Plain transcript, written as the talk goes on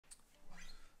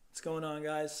What's going on,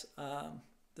 guys?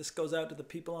 This goes out to the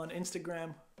people on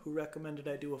Instagram who recommended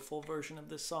I do a full version of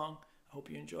this song. I hope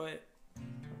you enjoy it.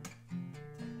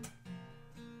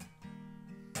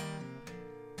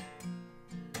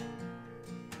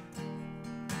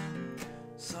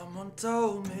 Someone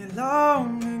told me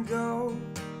long ago,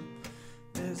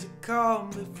 there's a calm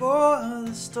before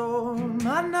the storm.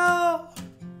 I know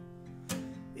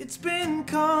it's been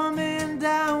coming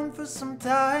down for some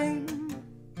time.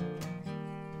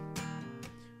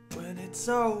 When it's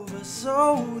over,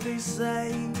 so they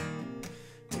say,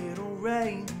 it'll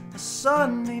rain a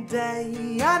sunny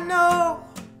day. I know,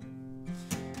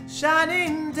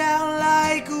 shining down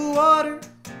like water.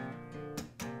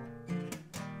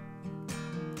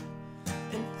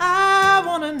 And I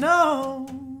wanna know,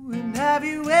 and have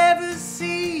you ever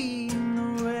seen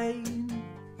the rain?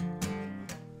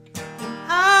 And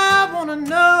I wanna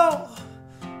know,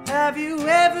 have you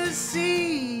ever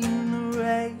seen the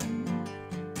rain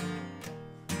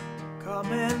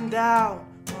coming down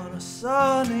on a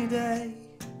sunny day?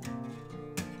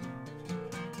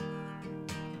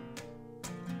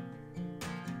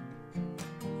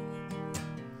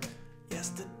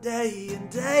 Yesterday and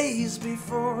days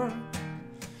before,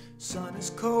 sun is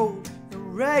cold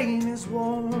and rain is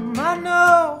warm. I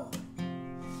know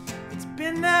it's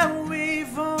been that way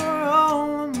for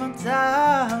all of my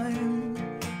time,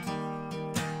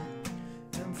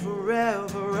 and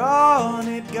forever on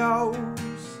it goes,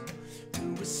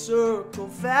 through a circle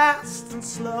fast and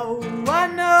slow. I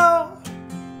know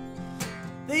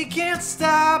they can't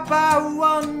stop, I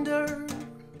wonder.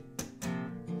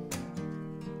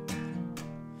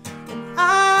 And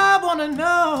I wanna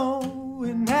know,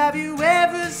 and have you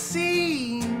ever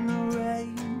seen the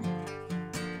rain?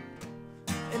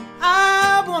 And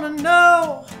I wanna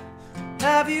know,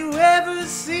 have you ever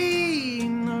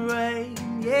seen the rain?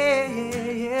 Yeah,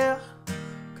 yeah, yeah,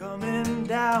 coming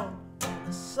down on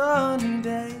a sunny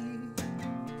day.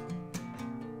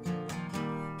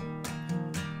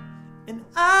 And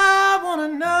I wanna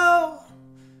know,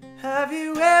 have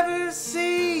you ever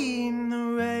seen the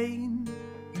rain?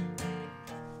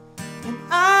 And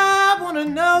I wanna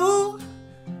know,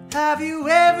 have you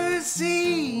ever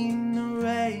seen the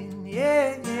rain?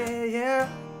 Yeah, yeah, yeah,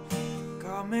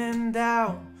 coming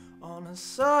down on a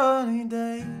sunny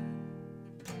day.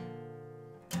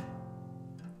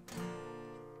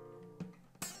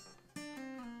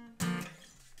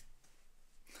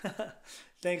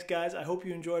 Thanks, guys. I hope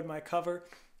you enjoyed my cover.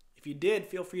 If you did,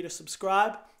 feel free to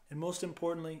subscribe, and most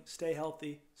importantly, stay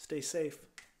healthy, stay safe.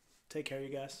 Take care, you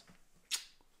guys.